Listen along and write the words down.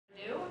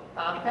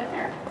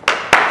Kuttner.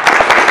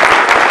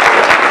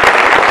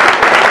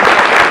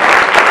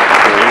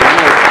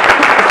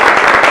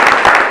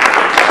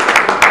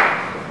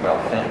 Well,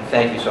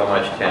 thank you so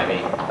much,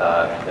 Tammy.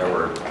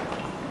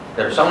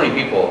 There are so many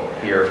people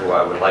here who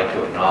I would like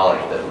to acknowledge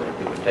that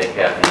it would take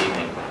half the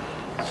evening.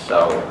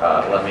 So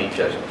let me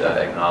just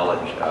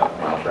acknowledge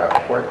Miles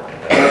Rappaport,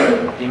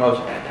 Demos,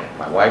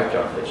 my wife,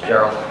 Joan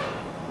Fitzgerald,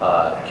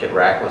 Kit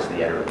Rackless,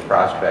 the editor of The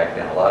Prospect,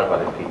 and a lot of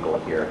other people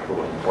here who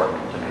are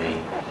important to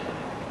me.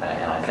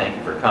 And I thank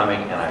you for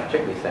coming, and I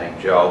particularly thank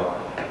Joe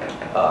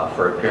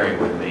for appearing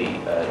with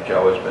me.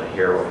 Joe has been a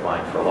hero of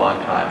mine for a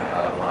long time.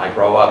 When I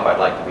grow up, I'd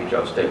like to be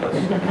Joe Stiglitz.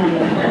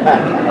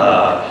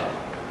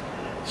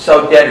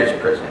 So, debtors'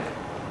 prison.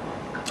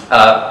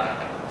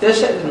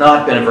 This has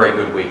not been a very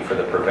good week for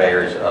the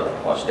purveyors of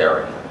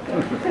austerity.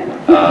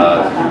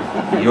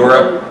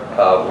 Europe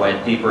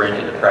went deeper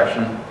into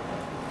depression.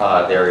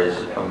 There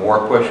is more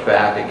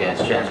pushback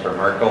against Chancellor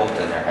Merkel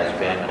than there has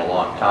been in a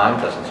long time.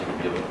 Doesn't seem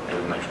to be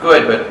doing much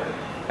good, but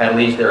at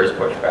least there is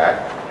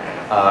pushback.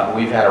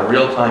 We've had a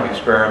real-time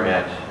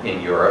experiment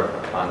in Europe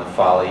on the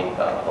folly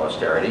of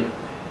austerity.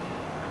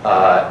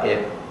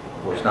 It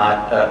was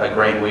not a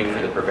great week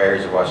for the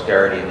purveyors of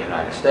austerity in the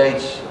United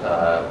States.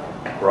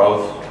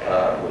 Growth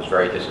was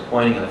very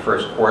disappointing in the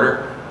first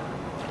quarter,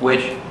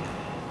 which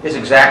is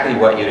exactly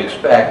what you'd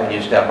expect when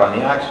you step on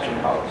the oxygen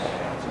hose.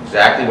 It's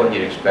exactly what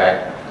you'd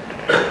expect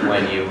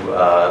when you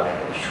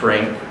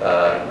shrink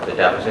the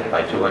deficit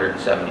by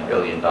 $270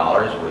 billion,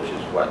 which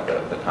is what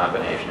the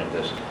combination of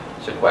this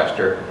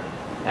sequester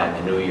and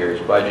the New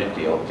Year's budget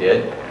deal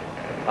did.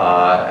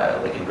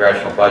 The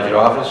Congressional Budget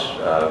Office,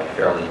 a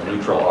fairly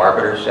neutral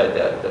arbiter, said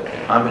that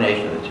the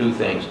combination of the two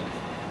things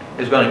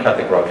is going to cut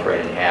the growth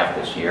rate in half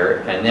this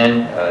year. And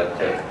then,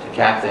 to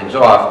cap things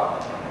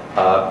off,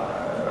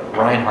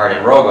 Reinhardt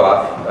and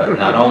Rogoff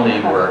not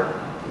only were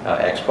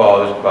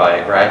exposed by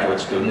a graduate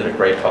student at a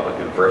great public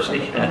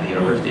university, at the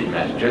University of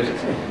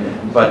Massachusetts,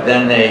 but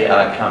then they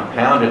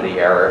compounded the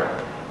error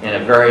in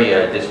a very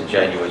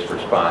disingenuous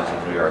response in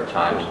the New York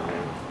Times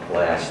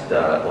last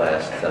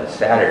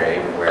Saturday,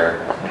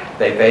 where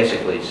they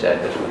basically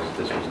said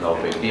this was no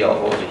big deal.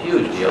 Well, it was a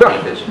huge deal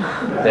because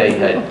they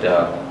had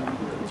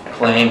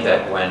claimed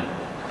that when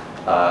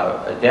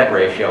a debt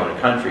ratio in a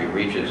country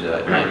reaches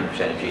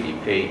 90% of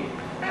GDP,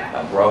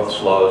 growth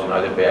slows and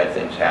other bad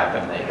things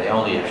happen. They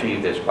only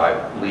achieved this by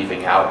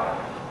leaving out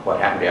what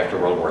happened after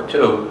World War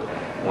II,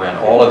 when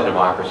all of the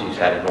democracies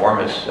had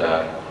enormous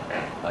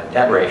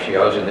debt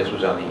ratios, and this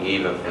was on the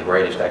eve of the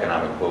greatest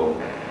economic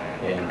boom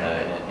in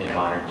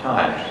modern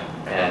times.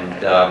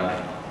 And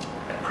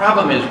the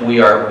problem is we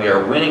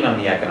are winning on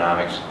the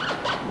economics.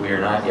 We are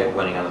not yet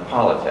winning on the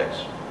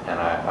politics. And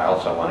I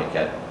also want to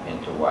get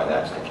into why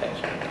that's the case.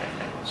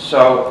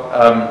 So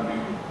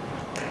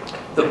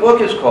the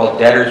book is called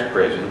Debtors'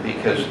 Prison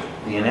because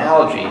the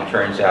analogy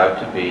turns out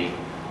to be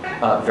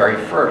very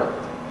fertile.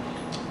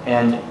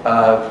 And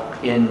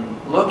in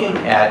looking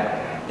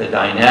at the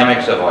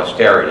dynamics of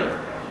austerity,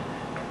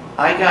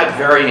 I got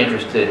very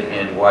interested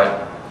in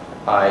what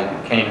I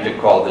came to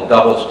call the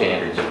double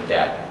standards of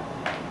debt.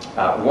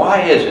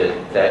 Why is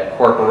it that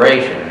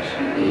corporations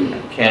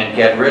can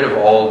get rid of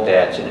old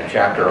debts in a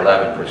Chapter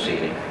 11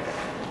 proceeding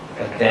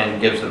that then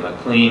gives them a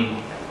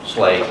clean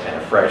slate and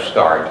a fresh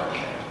start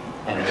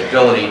and an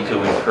ability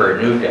to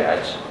incur new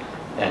debts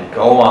and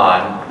go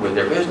on with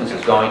their business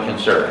as going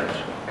concerns,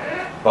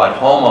 but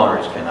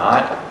homeowners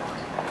cannot,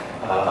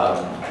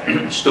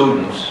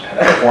 students,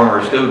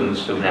 former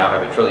students who now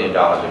have $1 trillion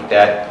of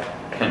debt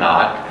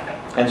cannot,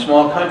 and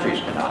small countries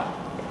cannot.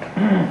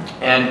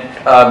 And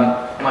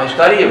my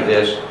study of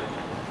this,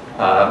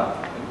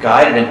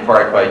 guided in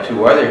part by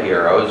two other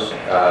heroes,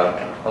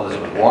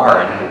 Elizabeth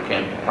Warren, who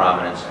came to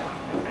prominence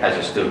as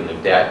a student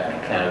of debt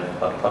and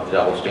of the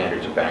double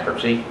standards of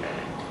bankruptcy,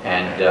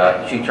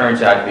 and she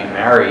turns out to be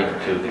married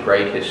to the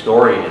great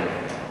historian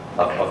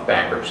of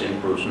bankruptcy,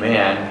 Bruce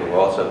Mann, who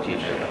also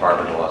teaches at the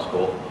Harvard Law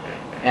School.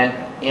 And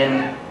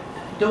in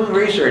doing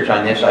research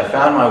on this, I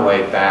found my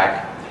way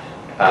back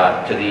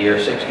to the year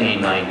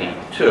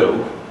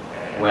 1692,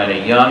 when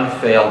a young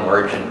failed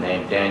merchant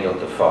named Daniel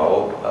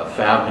Defoe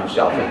found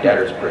himself in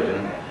debtor's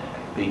prison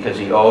because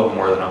he owed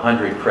more than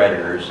 100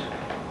 creditors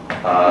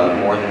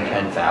more than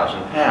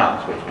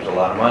 £10,000, which was a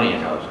lot of money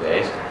in those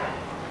days.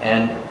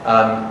 And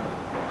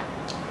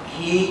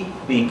he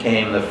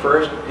became the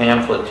first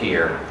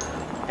pamphleteer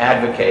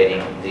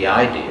advocating the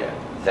idea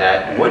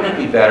that wouldn't it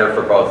be better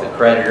for both the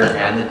creditor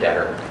and the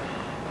debtor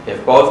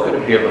if both could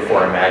appear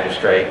before a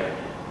magistrate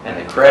and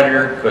the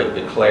creditor could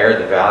declare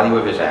the value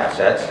of his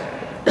assets,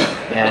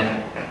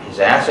 and his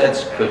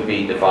assets could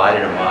be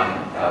divided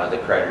among the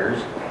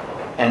creditors,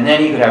 and then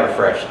he could have a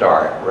fresh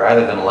start,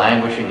 rather than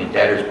languishing in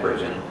debtor's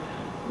prison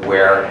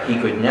where he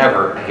could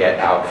never get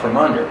out from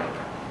under.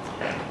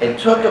 It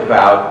took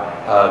about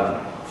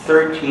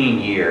 13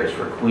 years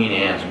for Queen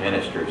Anne's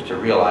ministers to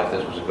realize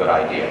this was a good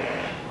idea.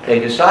 They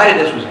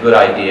decided this was a good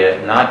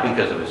idea not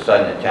because of a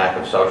sudden attack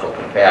of social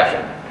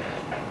compassion,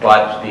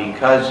 but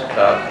because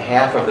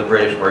half of the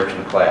British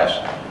merchant class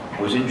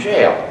was in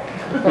jail.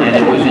 And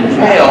it was in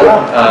jail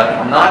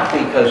not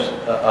because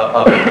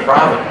of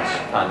improvidence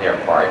on their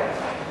part,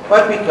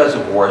 but because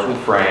of wars with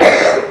France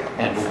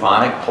and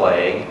bubonic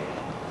plague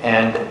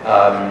and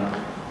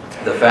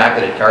the fact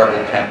that a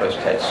terrible tempest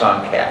had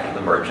sunk half of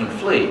the merchant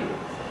fleet.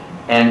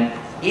 And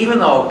even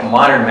though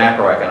modern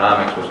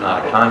macroeconomics was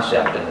not a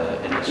concept in the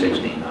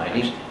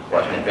 1690s,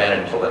 wasn't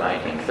invented until the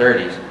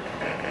 1930s,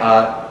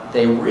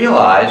 they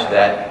realized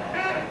that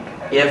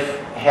if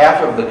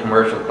half of the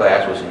commercial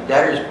class was in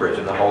debtor's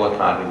prison, the whole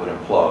economy would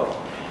implode.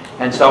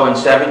 And so in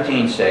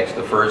 1706,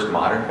 the first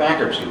modern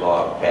bankruptcy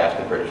law passed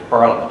the British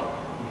Parliament.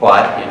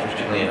 But,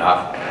 interestingly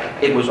enough,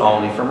 it was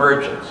only for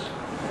merchants.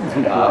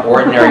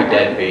 Ordinary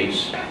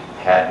deadbeats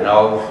had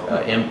no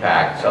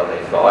impact, so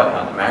they thought,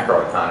 on the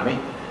macroeconomy.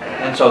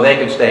 And so they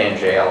could stay in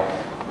jail,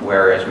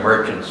 whereas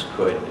merchants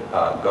could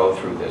go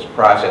through this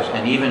process.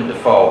 And even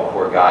Defoe,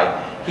 poor guy,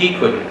 he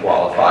couldn't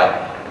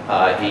qualify.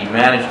 He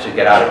managed to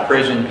get out of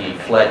prison. He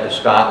fled to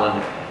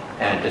Scotland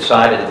and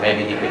decided that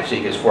maybe he could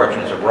seek his fortune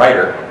as a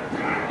writer,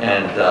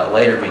 and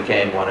later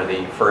became one of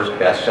the first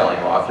best-selling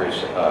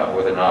authors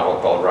with a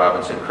novel called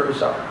Robinson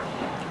Crusoe.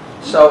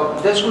 So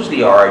this was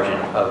the origin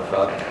of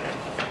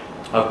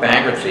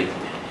bankruptcy.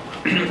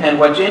 And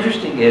what's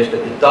interesting is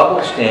that the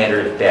double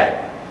standard of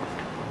debt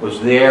was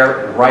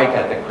there right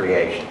at the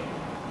creation.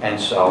 And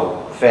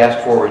so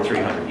fast forward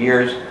 300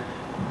 years,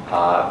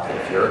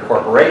 if you're a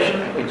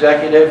corporation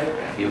executive,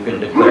 you can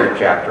declare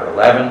Chapter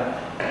 11.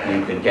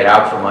 You can get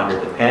out from under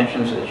the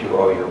pensions that you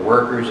owe your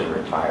workers and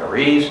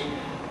retirees.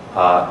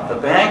 The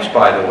banks,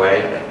 by the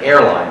way,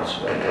 airlines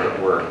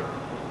were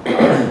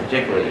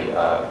particularly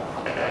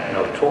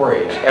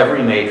notorious.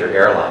 Every major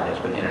airline has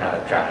been in and out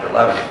of Chapter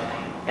 11.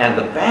 And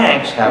the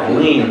banks have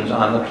liens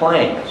on the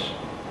planes.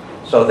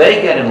 So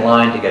they get in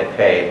line to get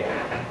paid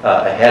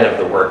ahead of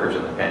the workers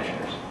and the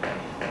pensioners.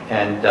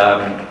 And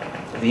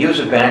the use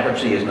of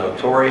bankruptcy is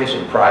notorious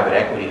in private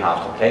equity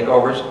hostile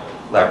takeovers,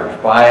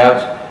 leveraged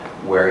buyouts,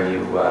 where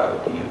you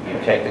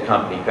take the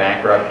company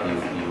bankrupt, you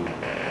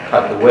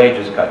cut the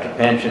wages, cut the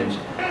pensions,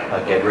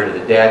 get rid of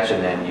the debts,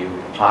 and then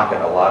you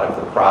pocket a lot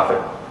of the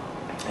profit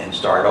and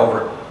start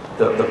over.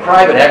 The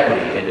private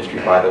equity industry,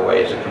 by the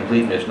way, is a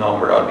complete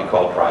misnomer. It ought to be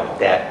called private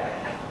debt.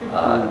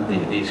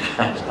 These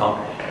guys don't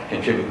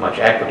contribute much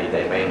equity.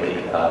 They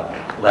mainly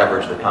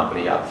leverage the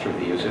company up through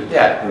the use of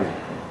debt.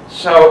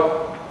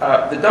 So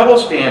the double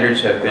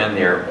standards have been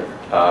there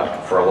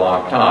for a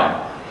long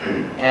time.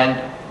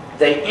 And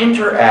they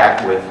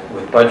interact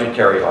with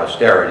budgetary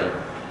austerity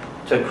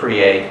to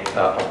create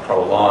a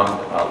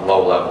prolonged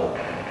low-level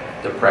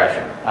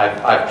depression.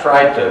 I've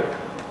tried to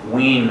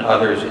wean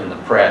others in the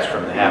press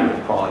from the habit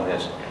of calling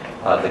this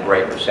the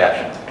Great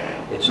Recession.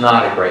 It's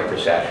not a Great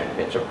Recession.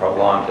 It's a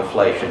prolonged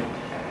deflation.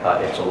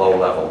 It's a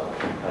low-level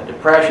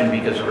depression,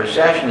 because a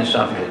recession is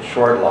something that's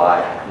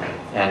short-lived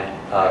and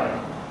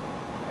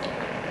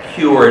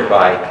cured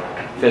by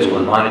fiscal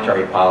and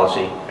monetary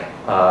policy.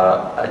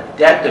 A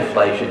debt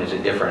deflation is a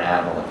different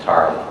animal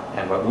entirely.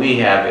 And what we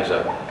have is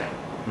a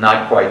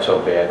not quite so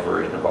bad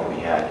version of what we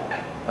had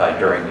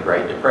during the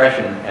Great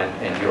Depression,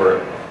 and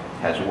Europe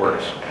has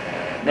worse.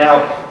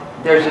 Now,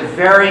 there's a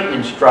very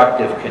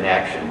instructive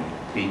connection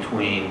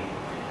between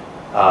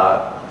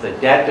the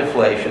debt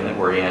deflation that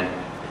we're in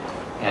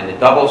and the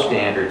double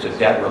standards of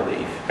debt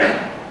relief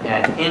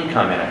and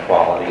income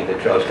inequality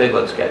that Joe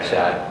Stiglitz gets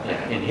at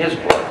in his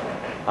book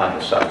on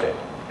the subject.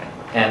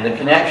 And the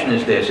connection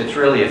is this: it's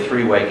really a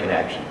three-way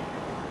connection.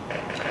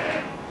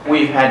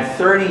 We've had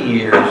 30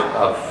 years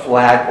of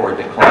flat or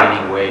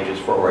declining wages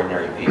for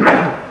ordinary people.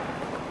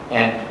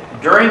 And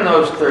during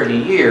those 30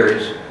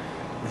 years,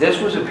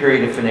 this was a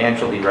period of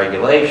financial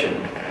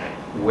deregulation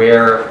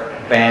where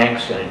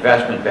banks and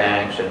investment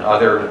banks and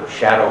other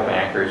shadow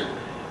bankers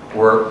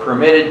were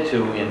permitted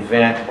to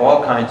invent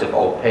all kinds of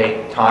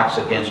opaque,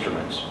 toxic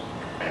instruments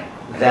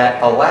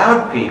that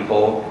allowed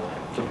people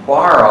to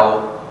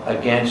borrow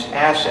against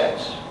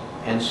assets.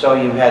 And so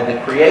you had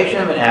the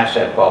creation of an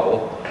asset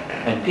bubble,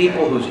 and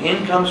people whose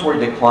incomes were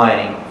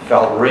declining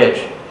felt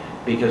rich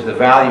because the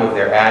value of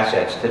their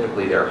assets,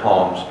 typically their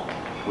homes,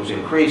 was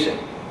increasing.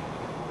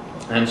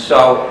 And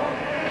so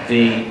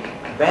the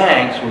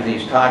banks with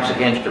these toxic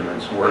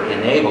instruments were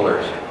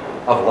enablers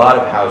of a lot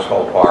of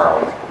household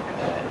borrowing.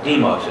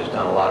 Demos has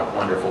done a lot of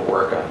wonderful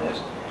work on this,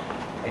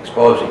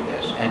 exposing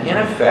this. And in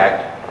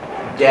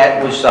effect,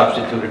 debt was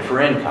substituted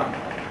for income.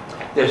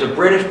 There's a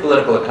British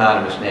political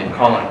economist named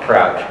Colin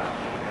Crouch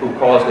who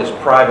calls this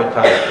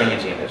privatized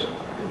Keynesianism.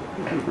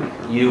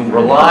 You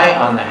rely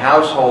on the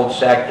household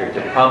sector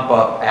to pump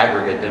up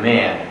aggregate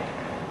demand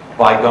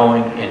by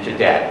going into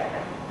debt.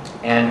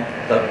 And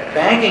the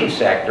banking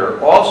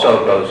sector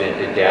also goes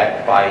into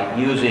debt by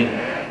using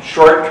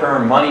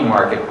short-term money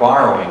market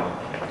borrowing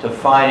to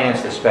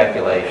finance the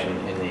speculation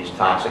in these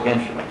toxic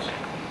instruments.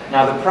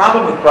 Now, the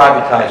problem with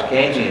privatized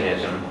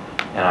Keynesianism,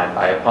 and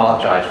I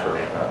apologize for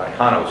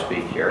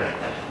econo-speak here,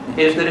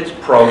 is that it's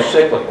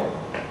pro-cyclical.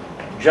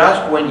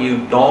 Just when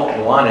you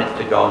don't want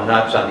it to go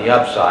nuts on the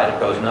upside, it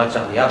goes nuts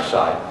on the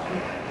upside.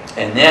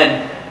 And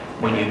then,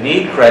 when you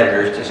need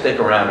creditors to stick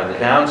around on the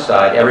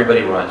downside,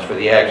 everybody runs for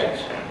the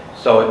exits.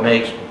 So it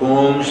makes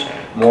booms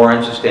more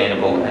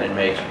unsustainable and it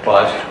makes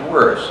busts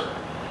worse.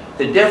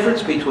 The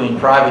difference between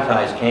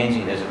privatized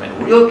Keynesianism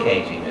and real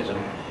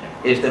Keynesianism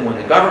is that when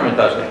the government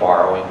does the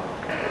borrowing,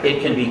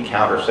 it can be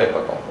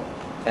counter-cyclical.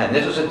 And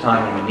this is a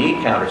time when we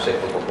need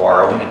counter-cyclical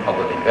borrowing and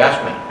public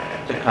investment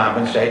to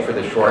compensate for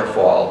the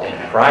shortfall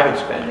in private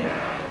spending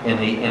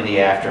in the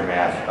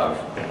aftermath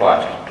of the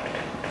bust.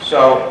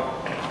 So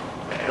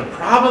the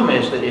problem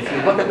is that if you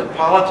look at the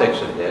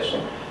politics of this,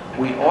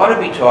 we ought to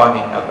be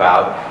talking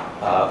about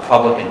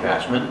public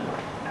investment,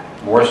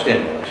 more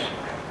stimulus.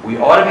 We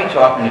ought to be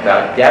talking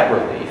about debt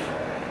relief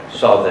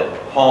so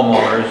that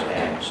homeowners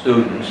and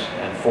students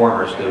and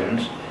former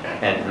students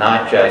and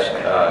not just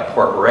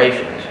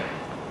corporations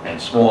and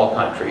small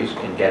countries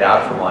can get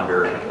out from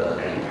under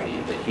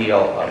the heel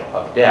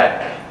of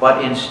debt.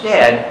 But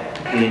instead,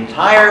 the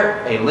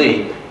entire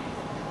elite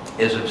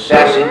is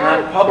obsessing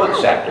on public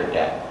sector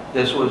debt.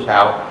 This was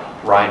how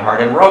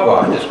Reinhardt and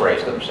Rogoff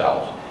disgraced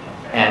themselves.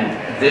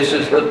 And this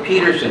is the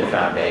Peterson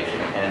Foundation,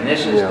 and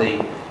this is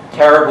the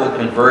terrible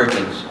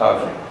convergence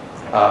of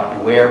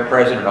where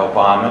President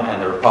Obama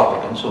and the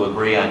Republicans, who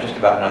agree on just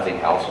about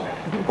nothing else,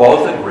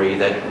 both agree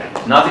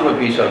that nothing would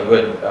be so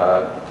good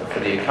for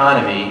the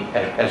economy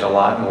as a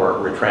lot more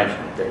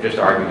retrenchment. They're just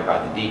arguing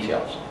about the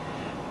details.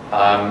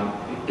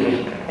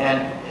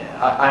 And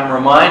I'm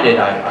reminded,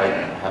 I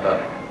have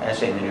an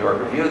essay in the New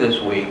York Review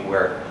this week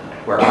where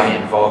I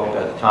invoked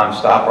the Tom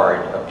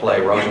Stoppard play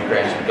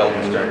Rosencrantz and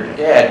Guildenstern Are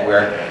Dead,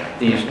 where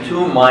these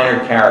two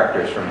minor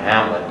characters from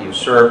Hamlet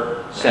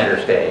usurp center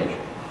stage,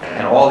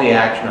 and all the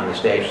action on the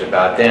stage is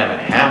about them,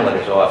 and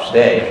Hamlet is off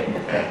stage.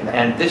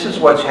 And this is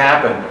what's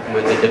happened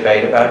with the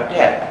debate about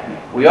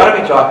debt. We ought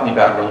to be talking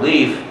about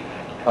relief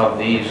of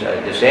these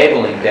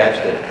disabling debts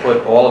that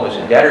put all of us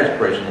in debtor's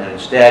prison, and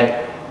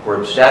instead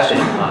we're obsessing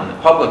on the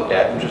public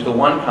debt, which is the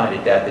one kind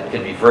of debt that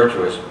can be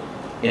virtuous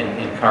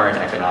in current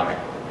economic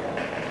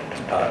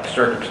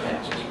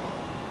circumstances.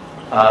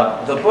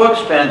 The book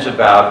spends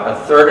about a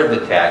third of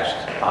the text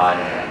on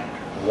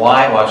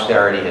why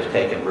austerity has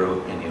taken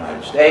root in the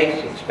United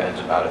States. It spends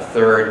about a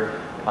third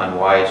on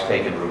why it's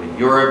taken root in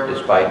Europe,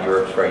 despite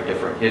Europe's very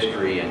different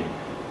history and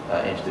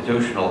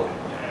institutional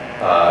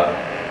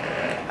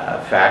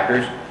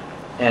factors.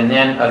 And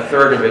then a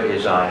third of it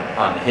is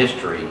on the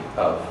history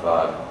of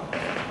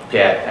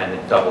debt and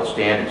the double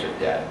standards of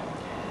debt.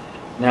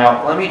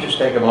 Now, let me just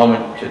take a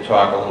moment to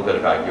talk a little bit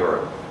about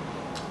Europe.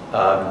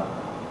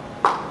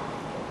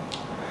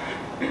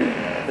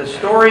 The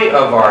story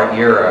of our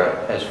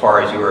era, as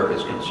far as Europe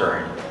is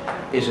concerned,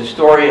 is a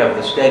story of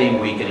the steady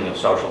weakening of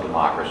social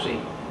democracy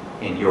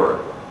in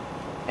Europe.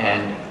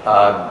 And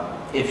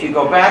if you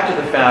go back to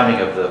the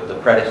founding of the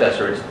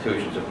predecessor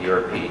institutions of the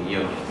European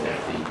Union,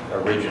 the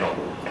original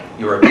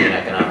European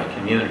Economic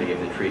Community of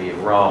the Treaty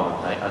of Rome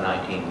in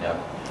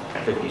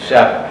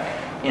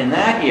 1957, in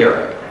that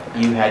era,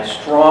 you had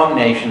strong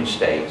nation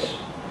states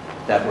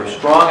that were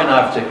strong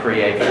enough to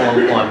create full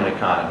employment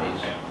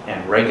economies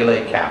and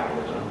regulate capitalism.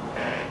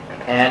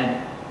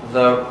 And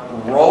the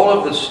role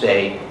of the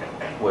state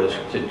was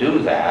to do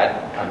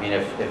that. I mean,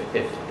 if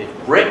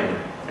Britain,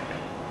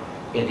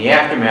 in the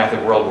aftermath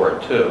of World War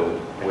II,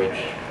 which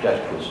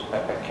just was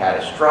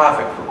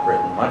catastrophic for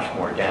Britain, much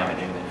more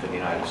damaging than for the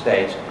United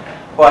States,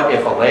 but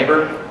if a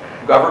Labour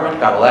government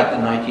got elected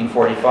in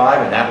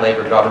 1945 and that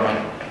Labour government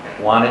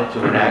wanted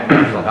to enact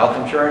national health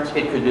insurance,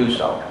 it could do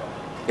so.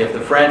 If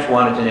the French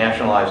wanted to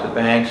nationalize the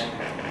banks,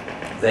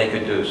 they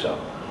could do so.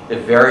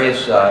 If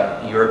various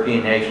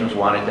European nations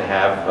wanted to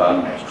have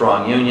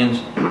strong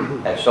unions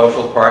as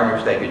social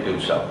partners, they could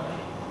do so.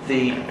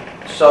 The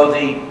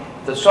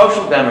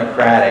social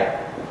democratic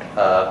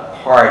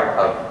part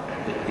of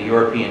the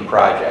European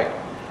project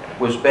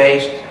was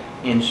based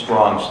in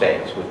strong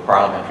states with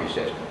parliamentary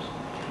systems.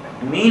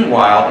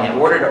 Meanwhile, in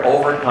order to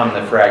overcome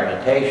the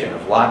fragmentation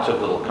of lots of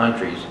little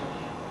countries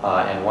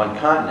in one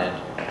continent,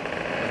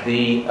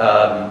 the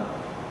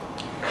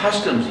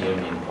customs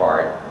union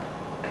part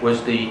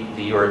was the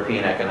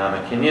European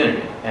Economic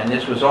Community. And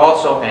this was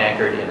also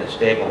anchored in a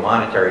stable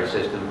monetary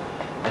system,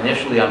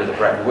 initially under the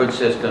Bretton Woods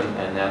system,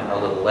 and then a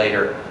little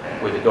later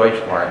with the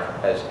Deutschmark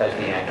as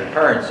the anchor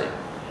currency.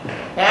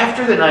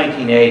 After the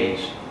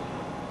 1980s,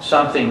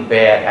 something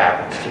bad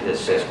happens to this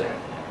system.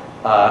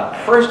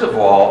 First of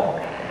all,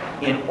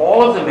 in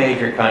all of the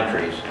major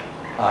countries,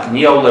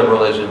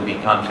 neoliberalism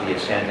becomes the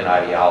ascendant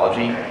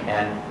ideology,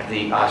 and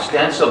the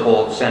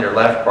ostensible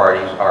center-left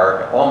parties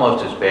are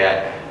almost as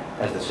bad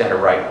as the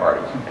center-right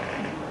parties.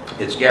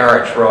 It's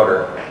Gerhard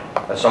Schroeder,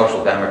 a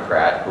social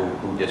democrat, who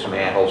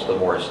dismantles the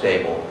more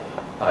stable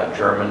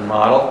German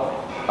model.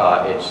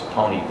 It's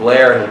Tony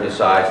Blair who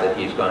decides that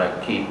he's going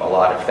to keep a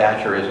lot of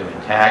Thatcherism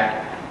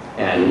intact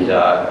and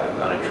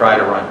going to try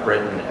to run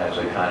Britain as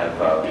a kind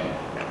of a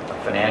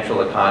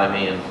financial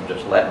economy and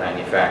just let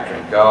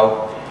manufacturing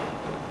go.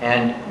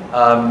 And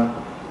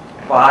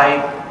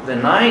by the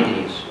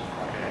 90s,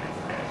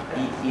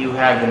 you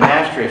have the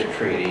Maastricht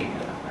Treaty,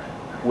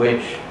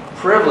 which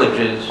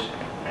privileges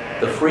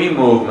the free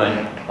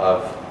movement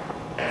of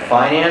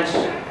finance,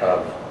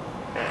 of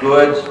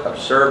goods, of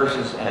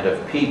services, and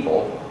of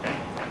people.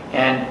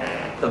 And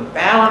the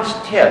balance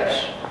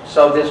tips.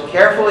 So this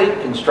carefully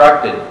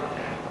constructed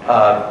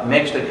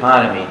mixed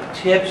economy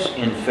tips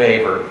in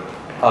favor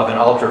of an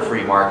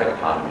ultra-free market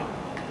economy.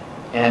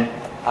 And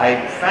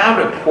I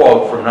found a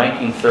quote from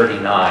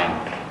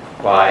 1939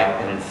 by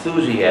an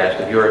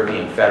enthusiast of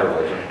European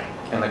federalism,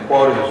 and the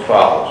quote is as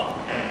follows.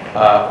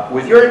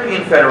 With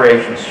European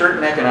federation,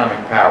 certain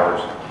economic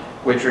powers,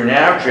 which are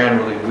now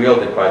generally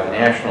wielded by the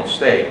national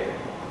state,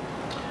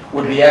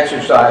 would be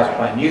exercised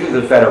by neither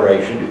the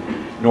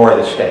federation nor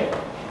the state.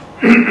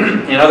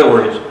 In other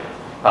words,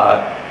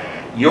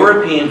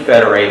 European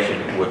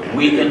federation would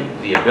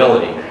weaken the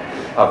ability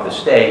of the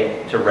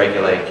state to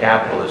regulate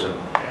capitalism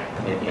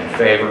in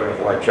favor of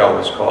what Joe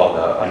has called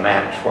a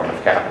managed form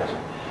of capitalism.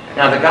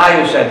 Now, the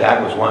guy who said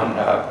that was one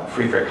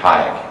Friedrich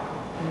Hayek.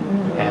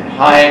 And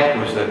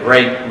Hayek was the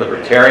great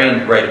libertarian,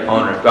 the great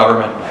opponent of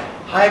government.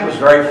 Hayek was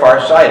very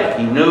far-sighted.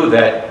 He knew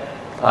that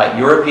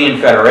European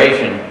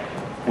federation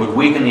would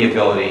weaken the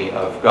ability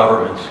of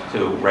governments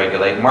to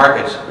regulate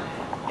markets.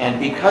 And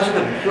because of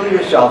the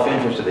peculiar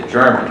self-interest of the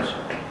Germans,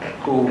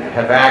 who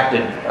have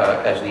acted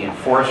as the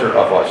enforcer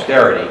of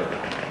austerity,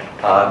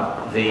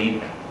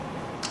 the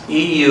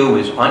EU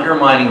is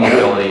undermining the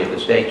ability of the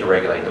state to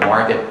regulate the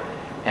market,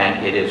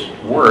 and it is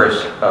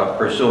worse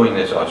pursuing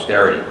this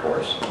austerity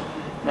course.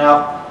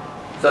 Now,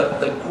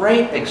 the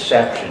great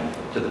exception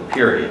to the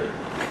period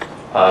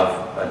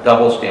of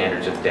double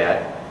standards of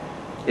debt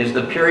is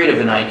the period of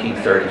the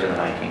 1930s and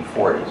the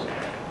 1940s.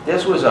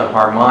 This was a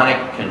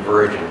harmonic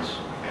convergence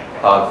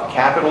of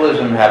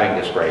capitalism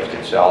having disgraced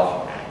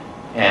itself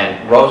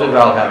and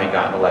Roosevelt having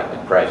gotten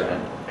elected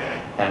president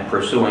and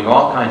pursuing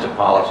all kinds of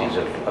policies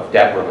of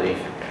debt relief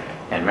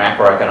and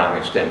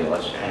macroeconomic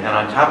stimulus. And then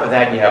on top of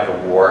that, you have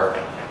the war,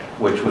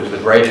 which was the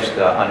greatest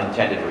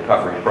unintended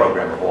recovery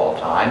program of all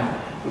time.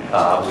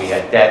 We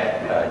had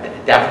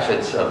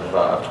deficits of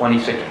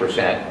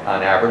 26%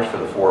 on average for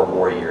the 4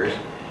 war years,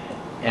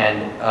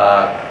 and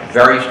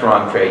very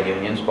strong trade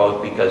unions,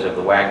 both because of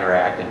the Wagner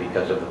Act and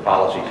because of the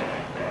policies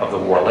of the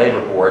War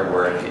Labor Board,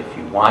 where if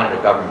you wanted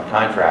a government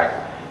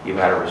contract, you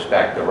had to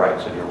respect the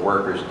rights of your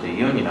workers to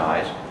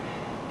unionize.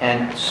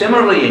 And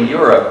similarly in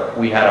Europe,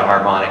 we had a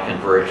harmonic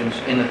convergence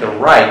in that the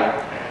right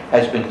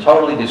has been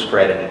totally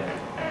discredited,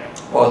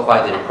 both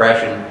by the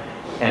Depression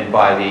and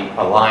by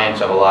the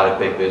alliance of a lot of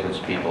big business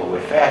people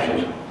with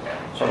fascism.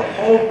 So the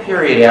whole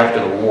period after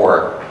the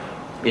war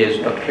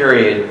is a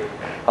period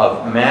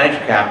of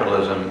managed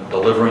capitalism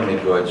delivering the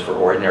goods for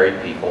ordinary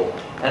people,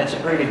 and it's a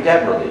period of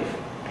debt relief.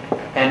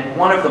 And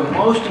one of the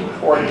most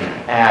important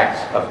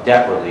acts of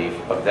debt relief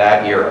of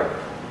that era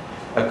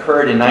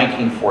occurred in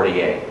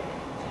 1948,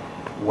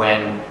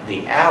 when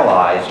the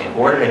Allies, in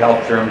order to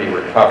help Germany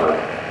recover,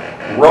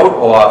 wrote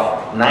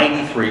off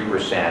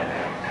 93%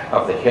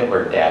 of the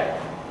Hitler debt.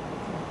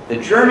 The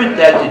German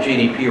debt to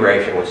GDP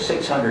ratio was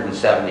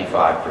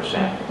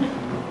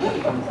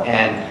 675%.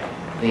 And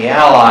the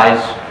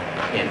Allies,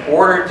 in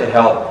order to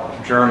help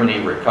Germany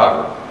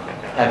recover,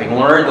 having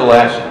learned the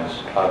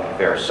lessons of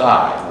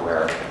Versailles,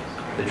 where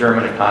the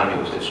German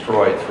economy was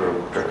destroyed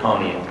through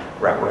draconian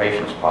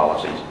reparations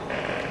policies,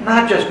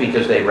 not just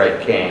because they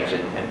read Keynes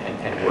and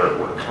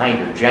were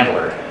kinder,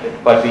 gentler,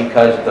 but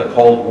because the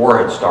Cold War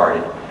had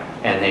started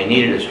and they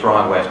needed a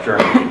strong West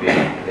Germany to be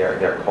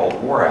their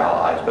Cold War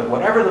allies. But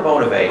whatever the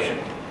motivation,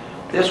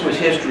 this was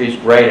history's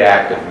great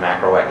act of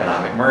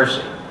macroeconomic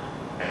mercy.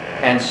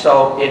 And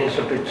so it is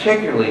a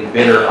particularly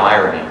bitter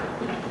irony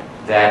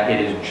that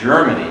it is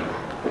Germany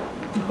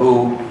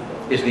who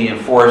is the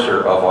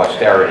enforcer of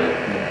austerity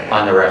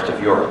on the rest of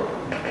Europe.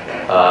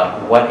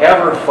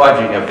 Whatever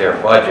fudging of their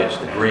budgets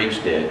the Greeks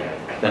did,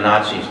 the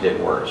Nazis did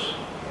worse.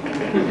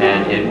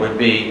 And it would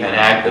be an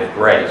act of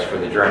grace for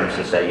the Germans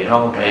to say, you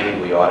know, maybe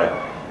we ought to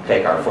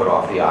take our foot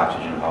off the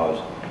oxygen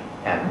hose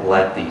and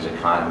let these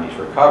economies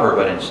recover.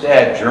 But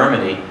instead,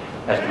 Germany,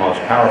 as the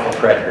most powerful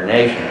creditor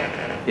nation,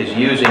 is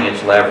using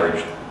its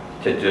leverage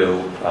to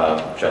do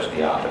just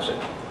the opposite.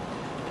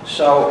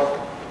 So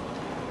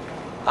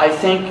I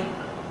think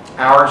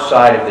our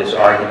side of this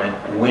argument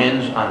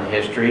wins on the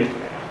history.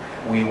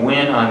 We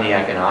win on the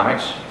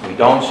economics. We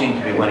don't seem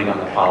to be winning on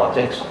the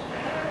politics.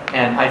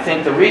 And I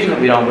think the reason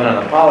that we don't win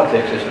on the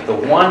politics is that the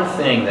one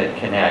thing that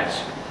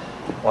connects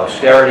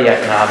austerity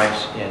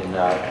economics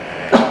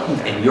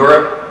in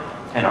Europe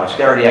and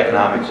austerity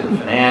economics in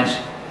finance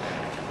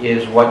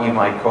is what you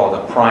might call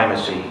the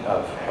primacy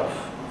of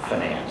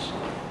finance.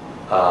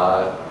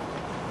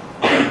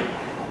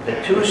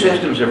 The two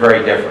systems are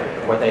very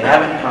different. What they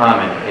have in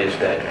common is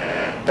that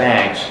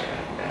banks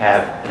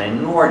have an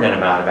inordinate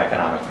amount of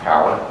economic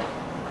power,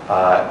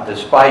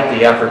 despite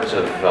the efforts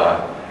of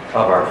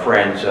our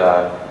friends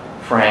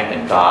Frank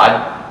and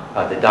Dodd.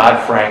 The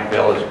Dodd-Frank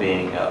bill is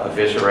being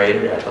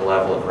eviscerated at the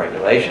level of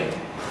regulation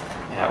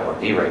or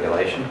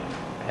deregulation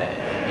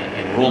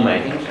in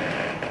rulemakings.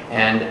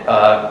 And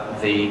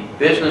the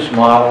business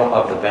model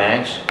of the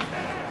banks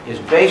is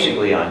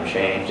basically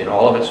unchanged in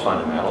all of its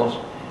fundamentals,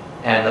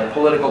 and the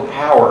political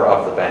power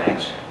of the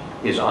banks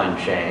is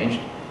unchanged.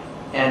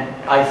 And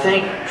I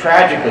think,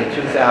 tragically,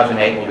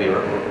 2008 will be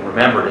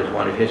remembered as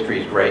one of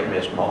history's great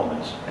missed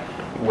moments,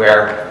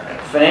 where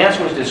finance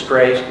was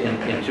disgraced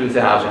in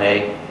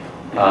 2008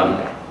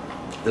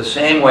 the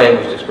same way it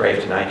was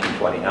disgraced in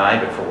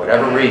 1929, but for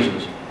whatever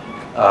reasons,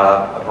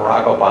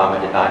 Barack Obama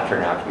did not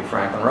turn out to be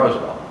Franklin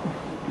Roosevelt.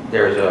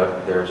 There's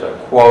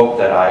a quote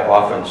that I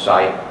often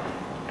cite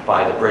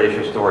by the British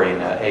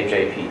historian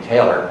A.J.P.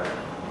 Taylor,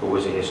 who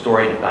was a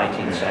historian of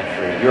 19th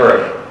century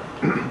Europe.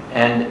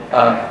 And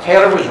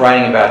Taylor was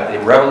writing about the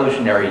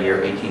revolutionary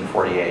year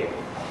 1848,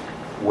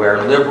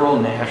 where liberal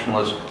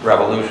nationalist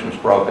revolutions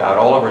broke out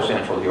all over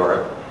Central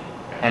Europe,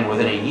 and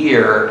within a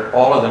year,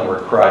 all of them were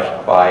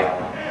crushed by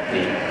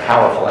the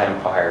powerful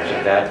empires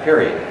of that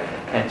period.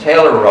 And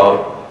Taylor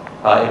wrote,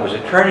 it was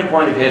a turning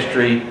point of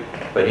history,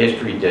 but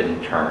history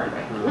didn't turn.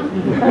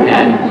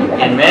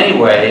 And in many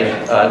ways,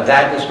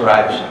 that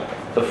describes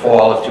the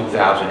fall of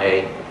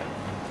 2008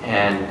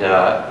 and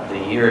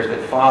the years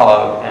that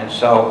followed. And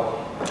so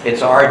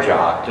it's our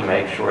job to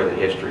make sure that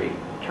history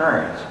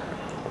turns.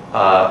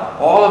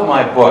 All of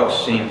my books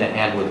seem to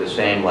end with the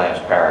same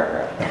last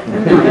paragraph.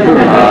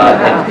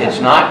 It's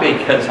not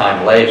because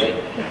I'm lazy.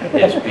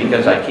 It's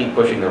because I keep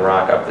pushing the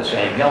rock up the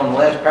same hill. And the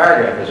last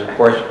paragraph is, of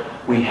course,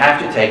 we have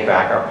to take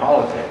back our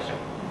politics.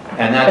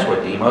 And that's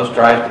what Demos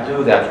tries to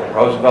do. That's what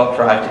Roosevelt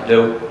tries to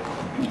do.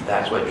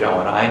 That's what Joe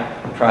and I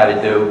try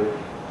to do.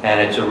 And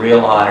it's a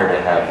real honor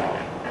to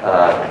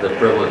have the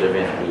privilege of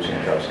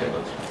introducing Joe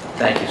Stiglitz.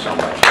 Thank you so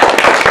much.